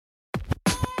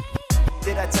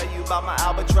Did I tell you about my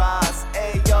albatross?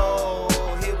 Hey yo,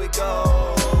 here we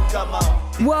go. Come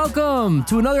on. Welcome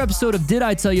to another episode of Did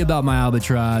I Tell You About My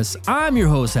Albatross? I'm your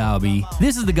host, Albie.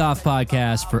 This is the golf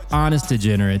podcast for honest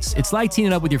degenerates. It's like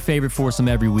teaming up with your favorite foursome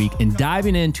every week and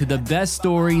diving into the best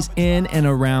stories in and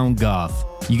around golf.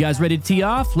 You guys ready to tee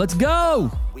off? Let's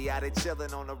go! We out here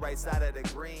chilling on the right side of the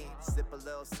green. Sip a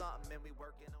little something and we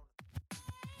working on.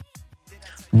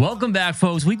 Welcome back,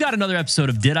 folks. We've got another episode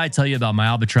of Did I Tell You About My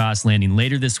Albatross landing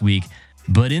later this week.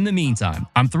 But in the meantime,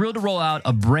 I'm thrilled to roll out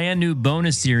a brand new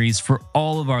bonus series for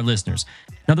all of our listeners.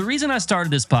 Now, the reason I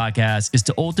started this podcast is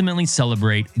to ultimately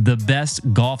celebrate the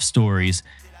best golf stories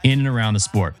in and around the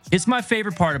sport. It's my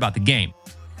favorite part about the game.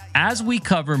 As we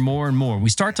cover more and more, we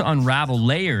start to unravel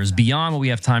layers beyond what we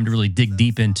have time to really dig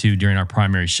deep into during our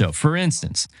primary show. For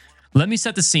instance, let me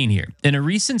set the scene here. In a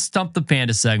recent Stump the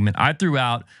Panda segment, I threw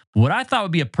out what I thought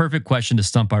would be a perfect question to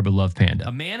stump our beloved Panda.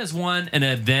 A man has won an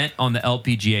event on the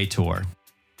LPGA Tour.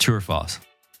 True or false?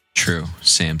 True.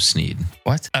 Sam Snead.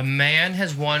 What? A man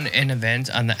has won an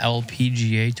event on the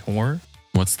LPGA Tour?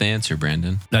 What's the answer,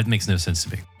 Brandon? That makes no sense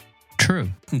to me. True.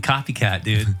 Copycat,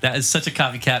 dude. That is such a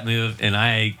copycat move, and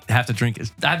I have to drink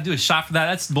it. I have to do a shot for that.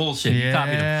 That's bullshit. You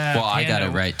copied him. Well, I got it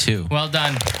right, too. Well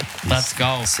done. Let's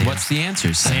go. What's the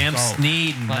answer, Sam? Sam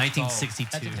Snead in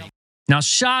 1962. Now,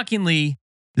 shockingly,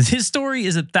 his story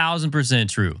is 1,000%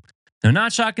 true. Now,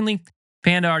 not shockingly,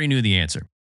 Panda already knew the answer.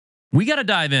 We got to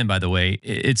dive in, by the way,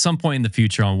 at some point in the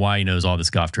future on why he knows all this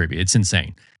golf trivia. It's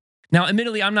insane. Now,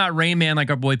 admittedly, I'm not Rain Man like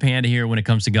our boy Panda here when it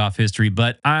comes to golf history,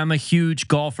 but I'm a huge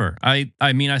golfer. I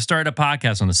started a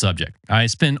podcast on the subject. I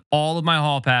spend all of my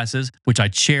hall passes, which I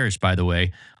cherish, by the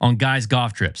way, on guys'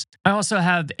 golf trips. I also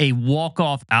have a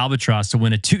walk-off albatross to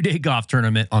win a 2-day golf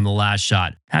tournament on the last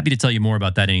shot. Happy to tell you more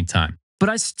about that anytime. But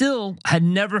I still had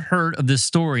never heard of this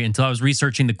story until I was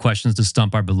researching the questions to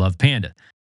stump our beloved Panda.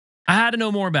 I had to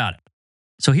know more about it.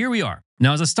 So here we are.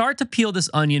 Now, as I start to peel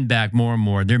this onion back more and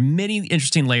more, there are many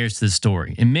interesting layers to this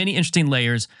story and many interesting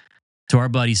layers to our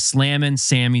buddy Slammin'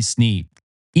 Sammy Snead.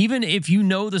 Even if you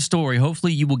know the story,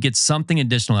 hopefully you will get something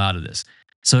additional out of this.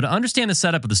 So to understand the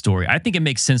setup of the story, I think it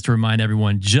makes sense to remind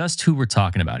everyone just who we're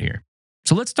talking about here.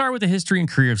 So let's start with the history and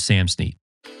career of Sam Snead.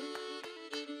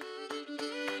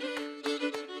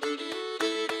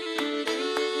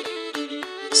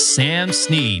 Sam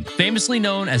Snead, famously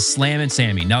known as Slammin'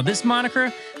 Sammy. Now, this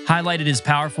moniker highlighted his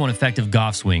powerful and effective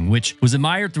golf swing, which was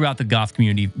admired throughout the golf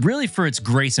community really for its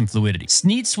grace and fluidity.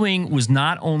 Snead's swing was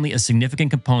not only a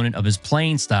significant component of his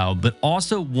playing style, but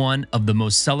also one of the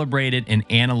most celebrated and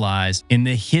analyzed in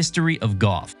the history of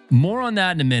golf. More on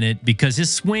that in a minute, because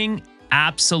his swing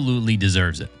absolutely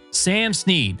deserves it. Sam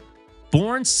Snead,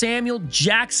 born Samuel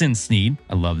Jackson Snead,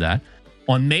 I love that,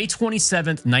 on May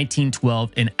 27th,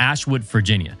 1912 in Ashwood,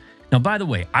 Virginia. Now, by the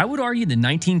way, I would argue that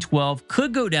 1912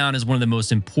 could go down as one of the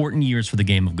most important years for the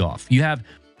game of golf. You have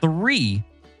 3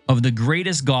 of the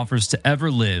greatest golfers to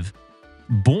ever live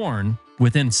born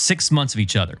within 6 months of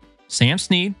each other. Sam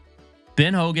Snead,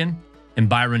 Ben Hogan, and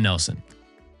Byron Nelson.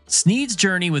 Snead's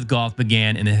journey with golf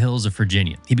began in the hills of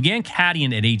Virginia. He began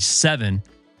caddying at age 7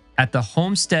 at the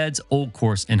Homestead's Old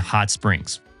Course in Hot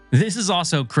Springs. This is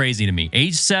also crazy to me.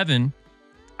 Age 7,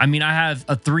 I have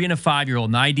a 3 and a 5-year-old,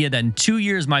 and the idea that in 2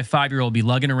 years my 5-year-old will be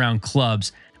lugging around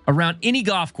clubs around any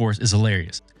golf course is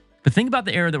hilarious. But think about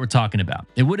the era that we're talking about.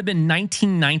 It would have been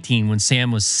 1919 when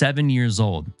Sam was 7 years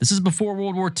old. This is before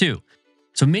World War II.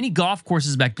 So many golf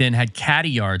courses back then had caddy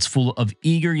yards full of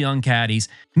eager young caddies,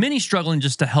 many struggling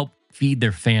just to help feed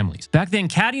their families. Back then,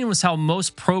 caddying was how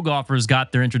most pro golfers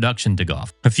got their introduction to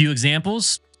golf. A few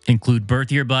examples include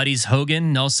birthier buddies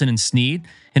Hogan, Nelson, and Snead,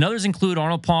 and others include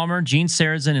Arnold Palmer, Gene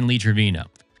Sarazen, and Lee Trevino.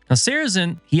 Now,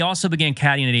 Sarazen, he also began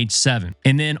caddying at age 7.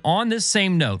 And then on this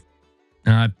same note,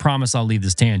 and I promise I'll leave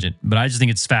this tangent, but I just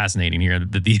think it's fascinating here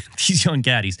that these young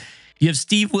caddies. You have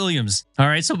Steve Williams. All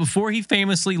right, so before he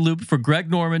famously looped for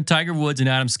Greg Norman, Tiger Woods, and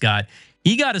Adam Scott,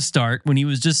 he got a start when he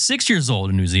was just 6 years old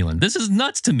in New Zealand. This is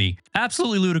nuts to me.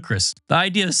 Absolutely ludicrous. The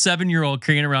idea of a 7-year-old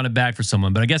carrying around a bag for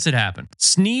someone, but I guess it happened.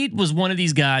 Snead was one of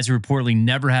these guys who reportedly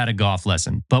never had a golf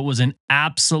lesson, but was an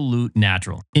absolute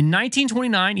natural. In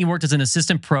 1929, he worked as an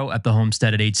assistant pro at the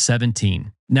Homestead at age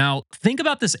 17. Now, think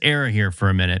about this era here for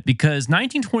a minute, because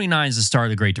 1929 is the start of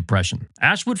the Great Depression.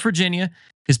 Ashwood, Virginia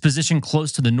is positioned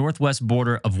close to the northwest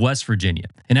border of West Virginia.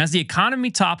 And as the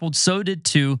economy toppled, so did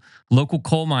too local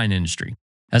coal mine industry.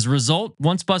 As a result,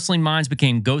 once bustling mines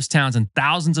became ghost towns and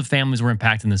thousands of families were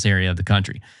impacted in this area of the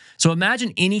country. So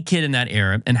imagine any kid in that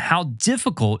era and how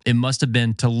difficult it must have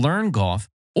been to learn golf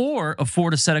or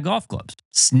afford a set of golf clubs.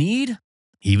 Snead,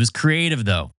 he was creative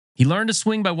though. He learned to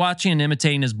swing by watching and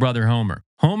imitating his brother Homer.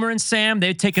 Homer and Sam,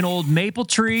 they'd take an old maple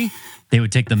tree, they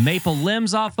would take the maple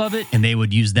limbs off of it, and they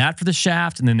would use that for the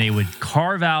shaft, and then they would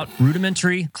carve out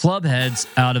rudimentary club heads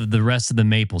out of the rest of the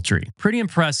maple tree. Pretty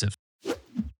impressive.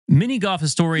 Many golf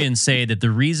historians say that the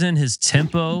reason his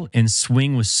tempo and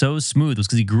swing was so smooth was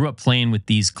because he grew up playing with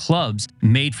these clubs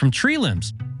made from tree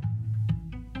limbs.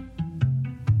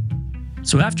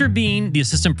 So after being the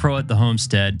assistant pro at the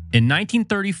Homestead, in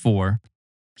 1934,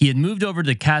 he had moved over to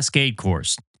the Cascade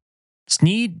course.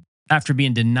 Snead, after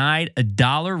being denied a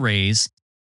 $1 raise,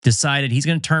 decided he's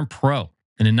going to turn pro.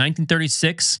 And in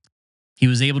 1936, he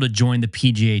was able to join the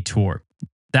PGA Tour.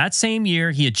 That same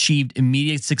year, he achieved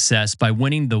immediate success by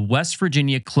winning the West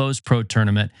Virginia Closed Pro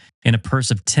Tournament and a purse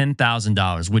of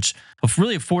 $10,000, which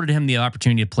really afforded him the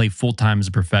opportunity to play full-time as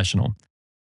a professional.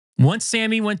 Once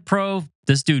Sammy went pro,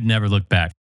 this dude never looked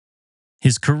back.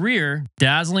 His career,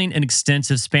 dazzling and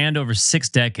extensive, spanned over 6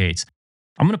 decades.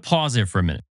 I'm going to pause there for a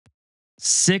minute.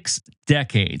 6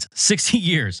 decades, 60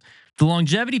 years. The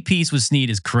longevity piece with Snead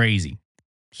is crazy.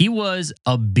 He was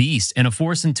a beast and a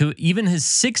force into even his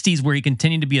 60s where he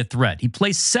continued to be a threat. He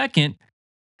placed second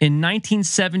in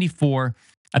 1974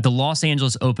 at the Los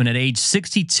Angeles Open at age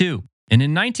 62. And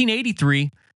in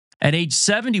 1983, at age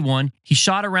 71, he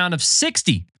shot a round of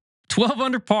 60, 12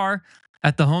 under par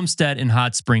at the Homestead in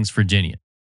Hot Springs, Virginia.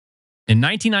 In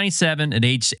 1997, at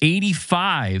age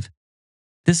 85,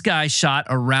 this guy shot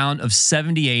a round of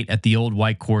 78 at the old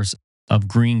white course of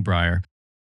Greenbrier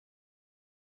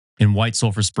in White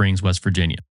Sulphur Springs, West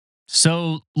Virginia.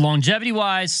 So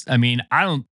longevity-wise, I mean, I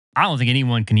don't think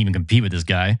anyone can even compete with this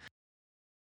guy.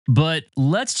 But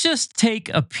let's just take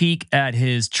a peek at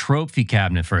his trophy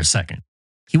cabinet for a second.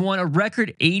 He won a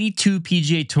record 82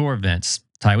 PGA Tour events,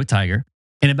 tied with Tiger,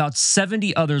 and about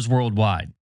 70 others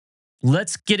worldwide.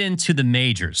 Let's get into the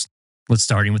majors. Let's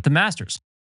starting with the Masters.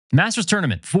 Masters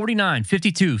tournament, 49,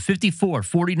 52, 54,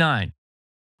 49.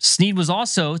 Snead was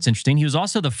also, it's interesting, he was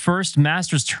also the first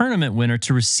Masters tournament winner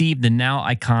to receive the now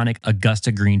iconic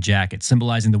Augusta green jacket,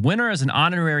 symbolizing the winner as an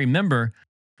honorary member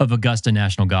of Augusta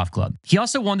National Golf Club. He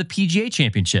also won the PGA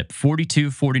Championship, 42,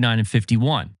 49, and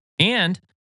 51, and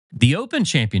the Open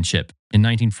Championship in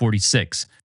 1946.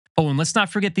 Oh, and let's not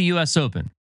forget the U.S.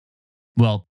 Open.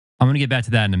 Well, I'm going to get back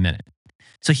to that in a minute.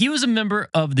 So he was a member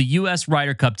of the U.S.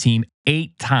 Ryder Cup team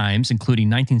 8 times, including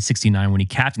 1969 when he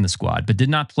captained the squad, but did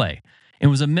not play.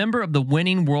 And was a member of the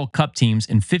winning World Cup teams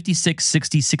in 56,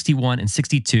 60, 61, and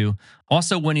 62,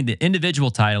 also winning the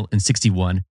individual title in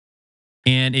 61.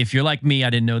 And if you're like me, I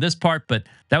didn't know this part, but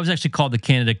that was actually called the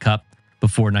Canada Cup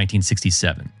before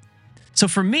 1967. So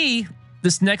for me,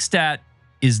 this next stat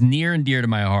is near and dear to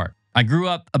my heart. I grew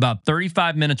up about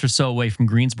 35 minutes or so away from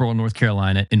Greensboro, North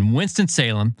Carolina, in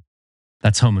Winston-Salem.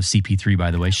 That's home of CP3,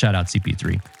 by the way. Shout out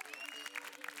CP3.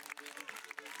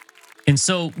 And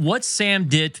so what Sam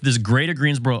did to this Greater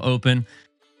Greensboro Open,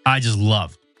 I just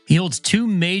love. He holds 2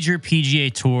 major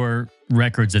PGA Tour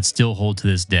records that still hold to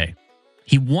this day.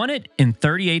 He won it in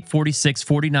 38, 46,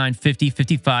 49, 50,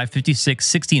 55, 56,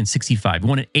 60, and 65. He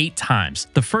won it 8 times.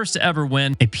 The first to ever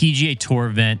win a PGA Tour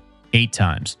event 8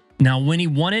 times. Now, when he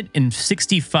won it in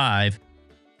 65,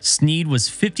 Snead was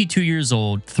 52 years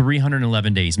old,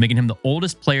 311 days, making him the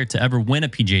oldest player to ever win a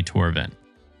PGA Tour event.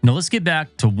 Now, let's get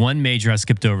back to one major I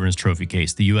skipped over in his trophy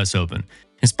case, the U.S. Open.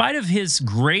 In spite of his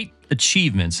great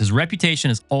achievements, his reputation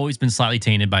has always been slightly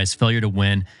tainted by his failure to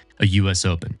win a U.S.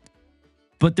 Open.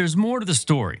 But there's more to the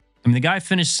story. I mean, the guy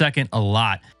finished second a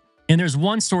lot, and there's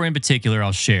one story in particular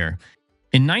I'll share.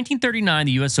 In 1939,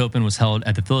 the U.S. Open was held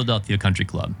at the Philadelphia Country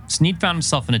Club. Snead found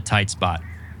himself in a tight spot.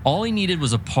 All he needed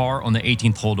was a par on the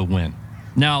 18th hole to win.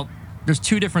 Now, there's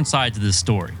 2 different sides to this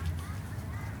story.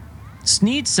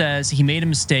 Snead says he made a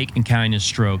mistake in counting his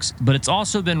strokes, but it's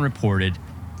also been reported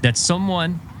that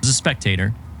someone, as a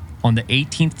spectator, on the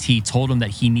 18th tee told him that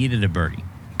he needed a birdie.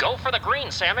 Go for the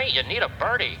green, Sammy. You need a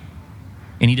birdie.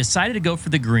 And he decided to go for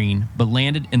the green, but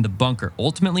landed in the bunker,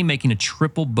 ultimately making a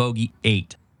triple bogey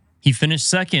 8. He finished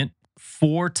second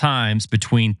 4 times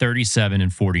between 37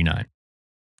 and 49.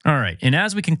 All right, and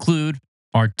as we conclude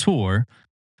our tour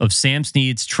of Sam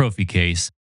Snead's trophy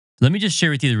case, let me just share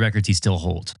with you the records he still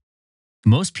holds.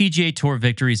 Most PGA Tour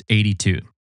victories, 82.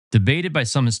 Debated by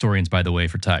some historians, by the way,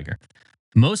 for Tiger.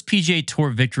 Most PGA Tour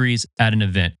victories at an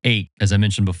event, 8, as I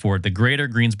mentioned before, at the Greater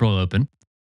Greensboro Open.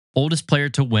 Oldest player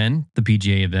to win the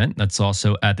PGA event, that's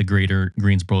also at the Greater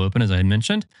Greensboro Open, as I had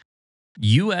mentioned.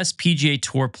 U.S. PGA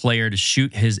Tour player to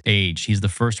shoot his age. He's the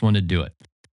first one to do it.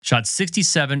 Shot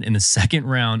 67 in the second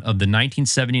round of the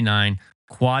 1979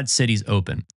 Quad Cities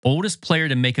Open. Oldest player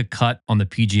to make a cut on the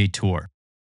PGA Tour.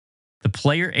 The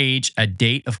player age at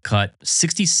date of cut,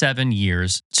 67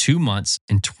 years, 2 months,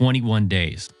 and 21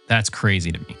 days. That's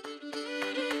crazy to me.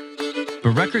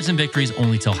 But records and victories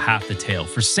only tell half the tale.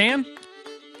 For Sam,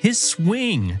 his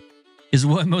swing is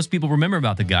what most people remember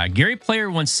about the guy. Gary Player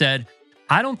once said,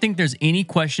 "I don't think there's any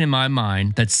question in my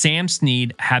mind that Sam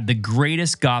Snead had the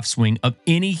greatest golf swing of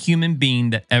any human being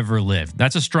that ever lived."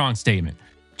 That's a strong statement.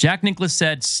 Jack Nicklaus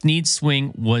said Snead's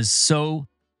swing was so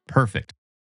perfect.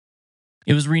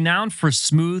 It was renowned for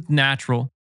smooth,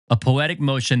 natural, a poetic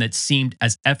motion that seemed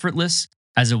as effortless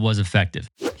as it was effective.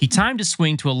 He timed his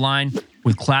swing to align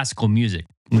with classical music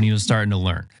when he was starting to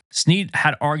learn. Snead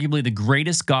had arguably the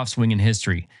greatest golf swing in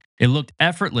history. It looked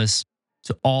effortless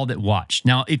to all that watched.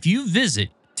 Now, if you visit,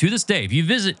 to this day, if you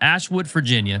visit Ashwood,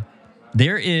 Virginia,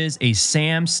 there is a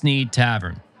Sam Snead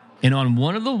Tavern. And on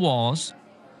one of the walls,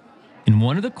 in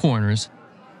one of the corners,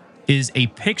 is a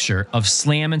picture of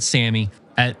Slam and Sammy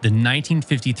at the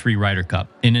 1953 Ryder Cup.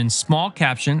 And in small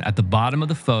caption at the bottom of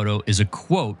the photo is a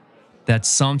quote that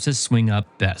sums his swing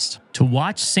up best. To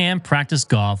watch Sam practice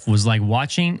golf was like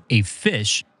watching a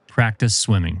fish practice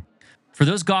swimming. For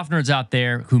those golf nerds out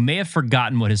there who may have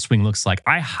forgotten what his swing looks like,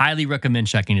 I highly recommend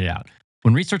checking it out.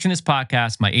 When researching this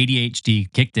podcast, my ADHD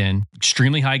kicked in,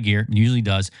 extremely high gear, usually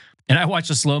does, and I watched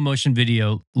a slow motion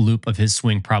video loop of his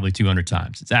swing probably 200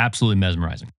 times. It's absolutely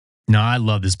mesmerizing. Now, I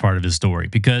love this part of his story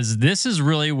because this is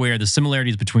really where the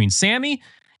similarities between Sammy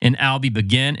and Albie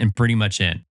begin and pretty much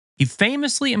end. He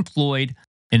famously employed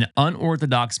an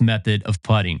unorthodox method of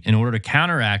putting in order to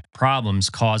counteract problems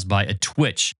caused by a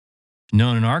twitch,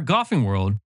 known in our golfing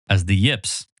world as the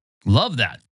yips. Love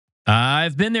that.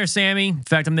 I've been there, Sammy. In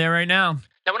fact, I'm there right now.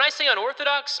 Now, when I say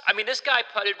unorthodox, I mean this guy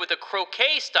putted with a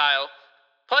croquet-style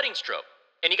putting stroke,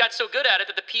 and he got so good at it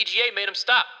that the PGA made him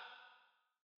stop.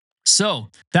 So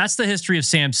that's the history of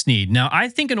Sam Snead. Now, I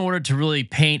think in order to really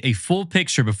paint a full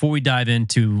picture before we dive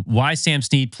into why Sam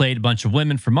Snead played a bunch of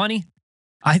women for money,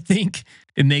 I think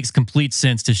it makes complete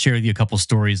sense to share with you a couple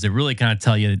stories that really kind of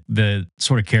tell you the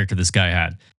sort of character this guy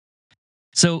had.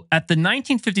 So at the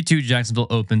 1952 Jacksonville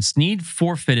Open, Snead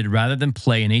forfeited rather than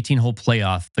play an 18-hole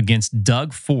playoff against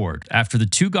Doug Ford after the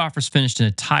two golfers finished in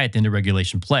a tie at the end of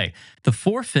regulation play. The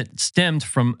forfeit stemmed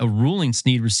from a ruling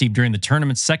Snead received during the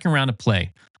tournament's second round of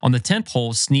play. On the 10th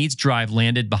hole, Snead's drive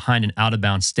landed behind an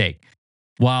out-of-bounds stake.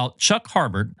 While Chuck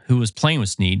Harbert, who was playing with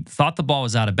Snead, thought the ball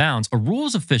was out of bounds, a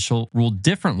rules official ruled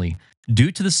differently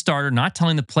due to the starter not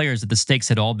telling the players that the stakes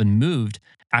had all been moved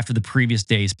after the previous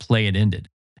day's play had ended.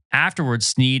 Afterwards,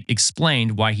 Snead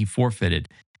explained why he forfeited,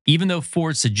 even though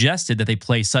Ford suggested that they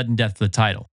play sudden death for the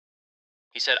title.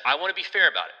 He said, "I want to be fair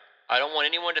about it. I don't want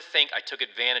anyone to think I took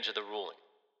advantage of the ruling."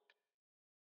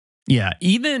 Yeah,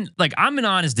 even like I'm an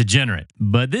honest degenerate,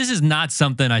 but this is not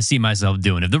something I see myself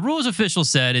doing. If the rules official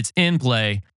said it's in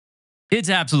play, it's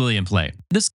absolutely in play.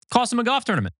 This cost him a golf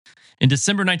tournament. In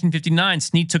December 1959,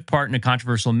 Snead took part in a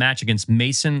controversial match against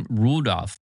Mason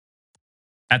Rudolph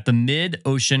at the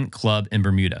Mid-Ocean Club in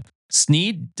Bermuda.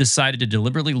 Snead decided to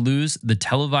deliberately lose the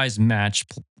televised match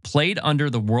played under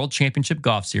the World Championship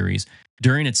Golf Series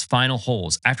during its final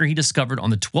holes after he discovered on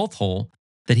the 12th hole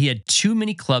that he had too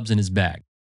many clubs in his bag.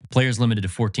 Players limited to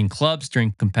 14 clubs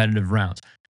during competitive rounds.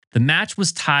 The match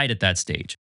was tied at that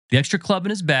stage. The extra club in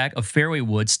his bag of fairway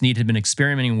wood Snead had been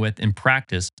experimenting with in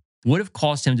practice would have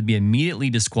caused him to be immediately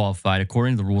disqualified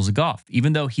according to the rules of golf,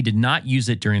 even though he did not use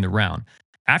it during the round.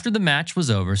 After the match was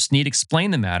over, Snead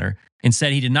explained the matter and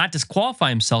said he did not disqualify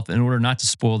himself in order not to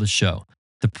spoil the show.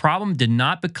 The problem did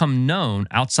not become known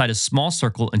outside a small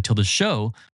circle until the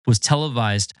show was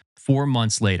televised 4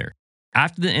 months later.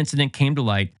 After the incident came to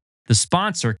light, the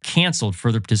sponsor canceled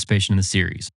further participation in the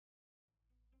series.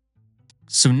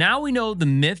 So now we know the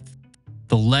myth,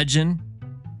 the legend.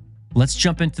 Let's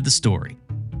jump into the story.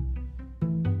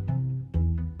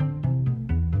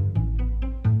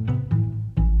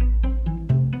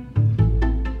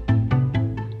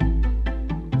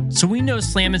 So we know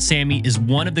Slam and Sammy is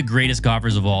one of the greatest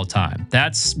golfers of all time.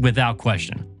 That's without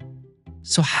question.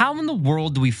 So how in the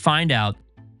world do we find out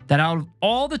that out of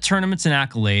all the tournaments and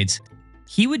accolades,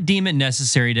 he would deem it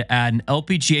necessary to add an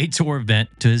LPGA Tour event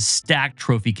to his stacked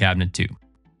trophy cabinet too?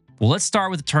 Well, let's start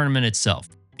with the tournament itself.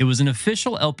 It was an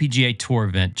official LPGA Tour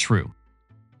event, true,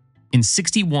 in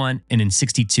 61 and in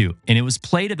 62, and it was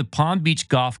played at the Palm Beach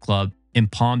Golf Club in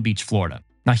Palm Beach, Florida.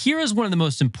 Now, here is one of the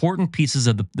most important pieces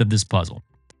of this puzzle.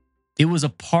 It was a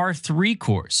par 3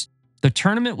 course. The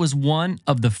tournament was one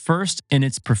of the first in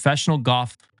its professional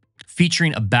golf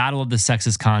featuring a battle of the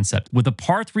sexes concept, with a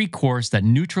par 3 course that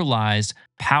neutralized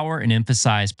power and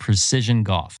emphasized precision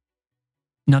golf.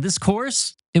 Now, this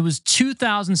course, it was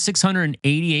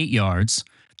 2,688 yards,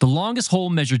 The longest hole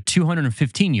measured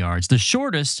 215 yards. The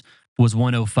shortest was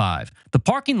 105. The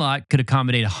parking lot could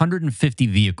accommodate 150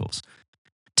 vehicles.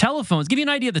 Telephones, give you an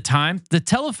idea of the time, the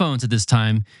telephones at this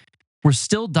time were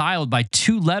still dialed by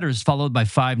 2 letters followed by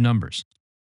 5 numbers.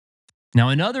 Now,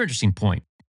 another interesting point,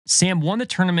 Sam won the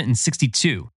tournament in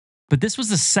 62, but this was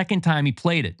the second time he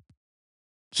played it.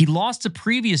 He lost the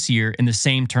previous year in the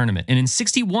same tournament, and in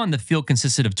 61, the field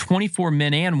consisted of 24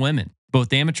 men and women,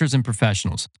 both amateurs and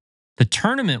professionals. The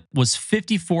tournament was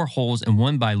 54 holes and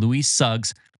won by Louis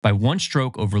Suggs by 1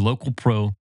 stroke over local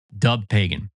pro Dub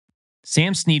Pagan.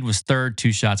 Sam Snead was third,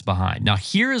 2 shots behind. Now,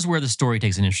 here is where the story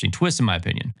takes an interesting twist, in my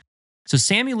opinion. So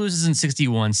Sammy loses in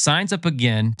 61, signs up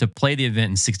again to play the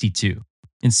event in 62.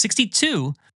 In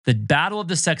 62, the Battle of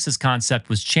the Sexes concept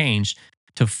was changed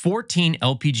to 14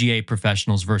 LPGA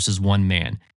professionals versus 1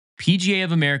 man. PGA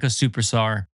of America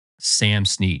superstar Sam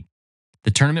Snead.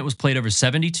 The tournament was played over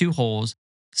 72 holes.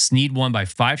 Snead won by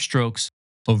 5 strokes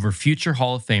over future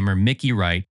Hall of Famer Mickey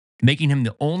Wright, making him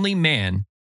the only man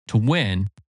to win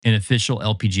an official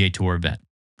LPGA Tour event.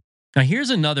 Now, here's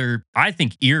another, I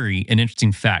think, eerie and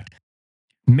interesting fact.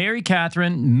 Mary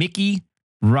Catherine Mickey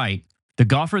Wright, the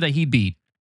golfer that he beat,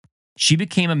 she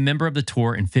became a member of the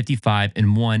tour in 55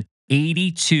 and won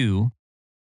 82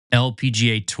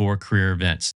 LPGA Tour career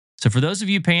events. So for those of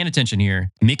you paying attention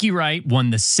here, Mickey Wright won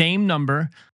the same number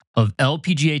of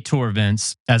LPGA Tour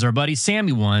events as our buddy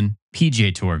Sammy won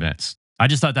PGA Tour events. I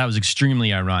just thought that was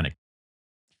extremely ironic.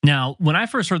 Now, when I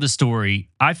first heard the story,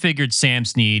 I figured Sam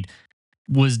Snead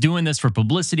was doing this for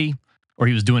publicity or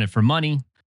he was doing it for money.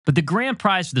 But the grand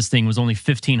prize for this thing was only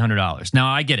 $1,500. Now,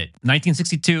 I get it.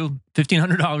 1962,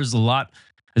 $1,500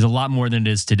 is a lot more than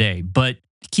it is today. But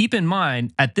keep in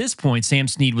mind, at this point, Sam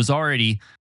Snead was already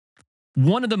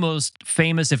one of the most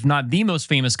famous, if not the most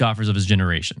famous golfers of his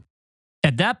generation.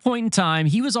 At that point in time,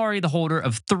 he was already the holder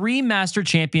of 3 Master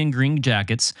Champion green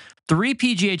jackets, 3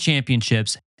 PGA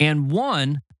championships, and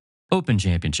 1 Open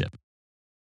championship.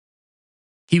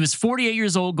 He was 48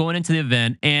 years old going into the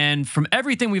event, and from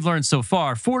everything we've learned so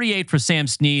far, 48 for Sam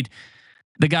Snead,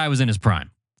 the guy was in his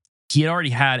prime. He had already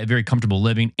had a very comfortable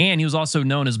living, and he was also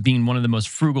known as being one of the most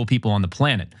frugal people on the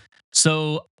planet.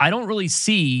 So I don't really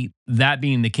see that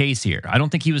being the case here. I don't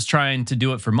think he was trying to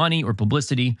do it for money or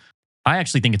publicity. I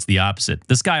actually think it's the opposite.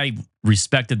 This guy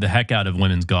respected the heck out of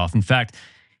women's golf. In fact,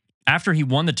 after he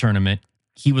won the tournament,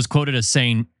 he was quoted as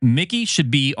saying, Mickey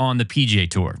should be on the PGA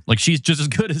Tour. Like, she's just as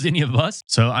good as any of us.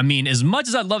 So, I mean, as much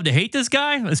as I'd love to hate this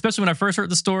guy, especially when I first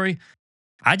heard the story,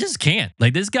 I just can't.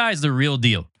 Like, this guy's the real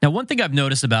deal. Now, one thing I've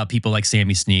noticed about people like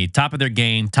Sammy Snead, top of their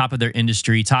game, top of their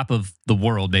industry, top of the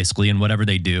world, basically, in whatever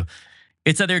they do,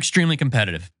 it's that they're extremely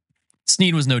competitive.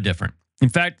 Snead was no different. In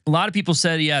fact, a lot of people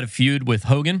said he had a feud with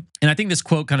Hogan, and I think this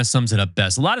quote kind of sums it up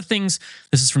best. A lot of things,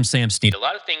 this is from Sam Snead. A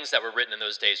lot of things that were written in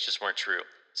those days just weren't true,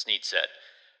 Snead said.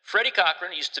 Freddie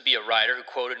Cochran used to be a writer who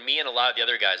quoted me and a lot of the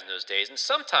other guys in those days, and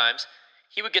sometimes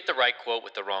he would get the right quote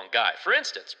with the wrong guy. For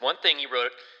instance, one thing he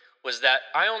wrote was that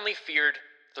I only feared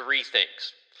 3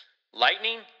 things: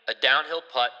 lightning, a downhill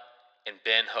putt, and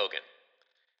Ben Hogan.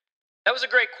 That was a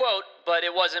great quote, but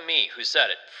it wasn't me who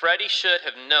said it. Freddie should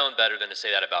have known better than to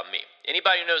say that about me.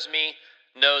 Anybody who knows me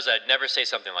knows I'd never say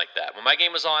something like that. When my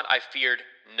game was on, I feared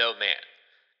no man.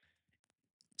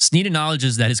 Snead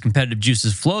acknowledges that his competitive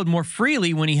juices flowed more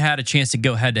freely when he had a chance to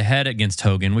go head-to-head against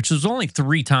Hogan, which was only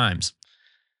 3 times.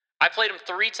 I played him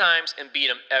 3 times and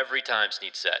beat him every time,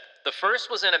 Snead said. The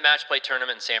first was in a match play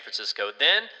tournament in San Francisco,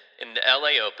 then in the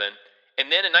LA Open,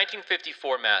 and then in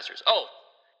 1954 Masters. Oh,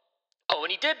 and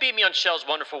he did beat me on Shell's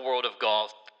Wonderful World of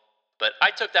Golf, but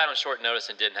I took that on short notice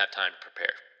and didn't have time to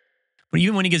prepare. But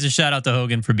even when he gives a shout out to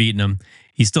Hogan for beating him,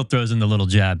 he still throws in the little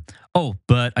jab. Oh,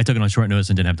 but I took it on short notice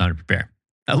and didn't have time to prepare.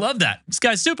 I love that. This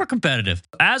guy's super competitive.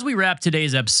 As we wrap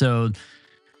today's episode,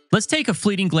 let's take a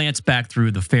fleeting glance back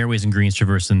through the fairways and greens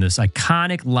traversed in this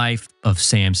iconic life of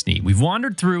Sam Snead. We've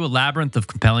wandered through a labyrinth of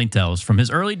compelling tales, from his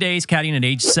early days caddying at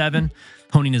age 7,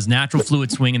 honing his natural fluid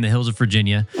swing in the hills of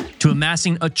Virginia, to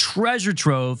amassing a treasure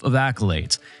trove of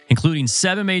accolades, including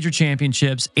 7 major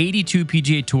championships, 82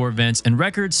 PGA Tour events, and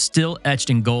records still etched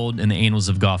in gold in the annals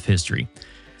of golf history.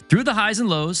 Through the highs and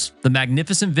lows, the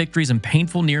magnificent victories and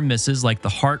painful near misses like the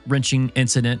heart-wrenching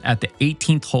incident at the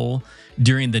 18th hole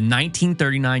during the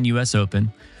 1939 U.S. Open,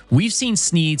 we've seen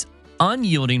Snead's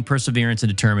unyielding perseverance and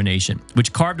determination,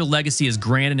 which carved a legacy as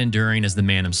grand and enduring as the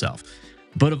man himself.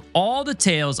 But of all the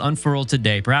tales unfurled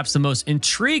today, perhaps the most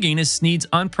intriguing is Snead's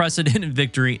unprecedented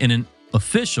victory in an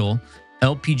official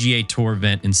LPGA Tour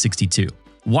event in 62.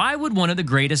 Why would one of the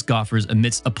greatest golfers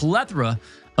amidst a plethora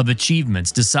of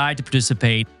achievements decide to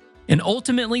participate and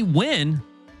ultimately win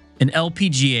an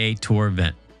LPGA Tour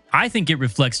event? I think it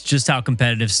reflects just how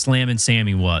competitive Slammin'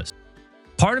 Sammy was.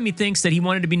 Part of me thinks that he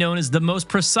wanted to be known as the most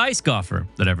precise golfer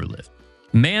that ever lived,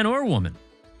 man or woman.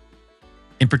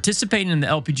 In participating in the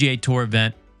LPGA Tour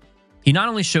event, he not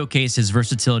only showcased his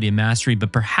versatility and mastery,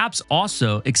 but perhaps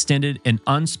also extended an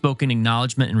unspoken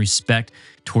acknowledgement and respect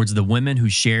towards the women who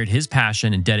shared his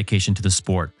passion and dedication to the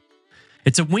sport.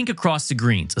 It's a wink across the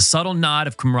greens, a subtle nod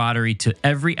of camaraderie to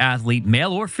every athlete,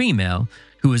 male or female,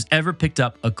 who has ever picked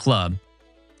up a club.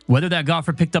 Whether that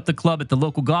golfer picked up the club at the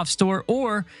local golf store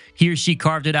or he or she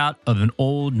carved it out of an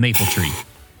old maple tree.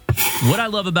 What I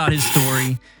love about his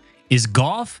story is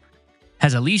golf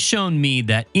has at least shown me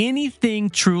that anything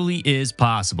truly is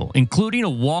possible, including a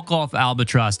walk-off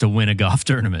albatross to win a golf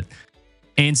tournament.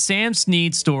 And Sam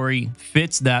Snead's story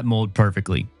fits that mold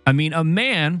perfectly. I mean, a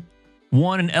man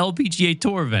won an LPGA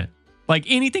Tour event. Like,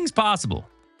 anything's possible.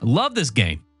 I love this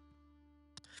game.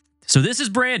 So this is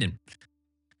Brandon,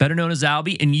 better known as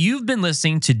Albie, and you've been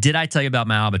listening to Did I Tell You About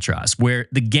My Albatross, where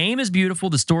the game is beautiful,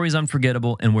 the story is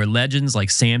unforgettable, and where legends like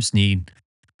Sam Snead,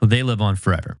 well, they live on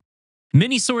forever.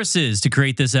 Many sources to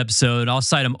create this episode. I'll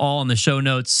cite them all in the show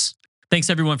notes. Thanks,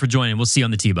 everyone, for joining. We'll see you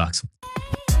on the tee box.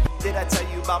 Did I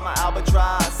tell you about my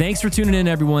albatross? Thanks for tuning in,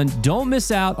 everyone. Don't miss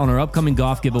out on our upcoming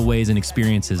golf giveaways and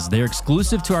experiences. They're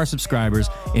exclusive to our subscribers,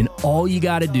 and all you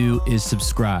got to do is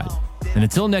subscribe. And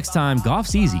until next time,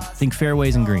 golf's easy. Think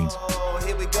fairways and greens. Oh,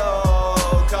 here we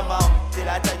go. Come on. Did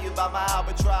I tell you about my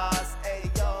albatross?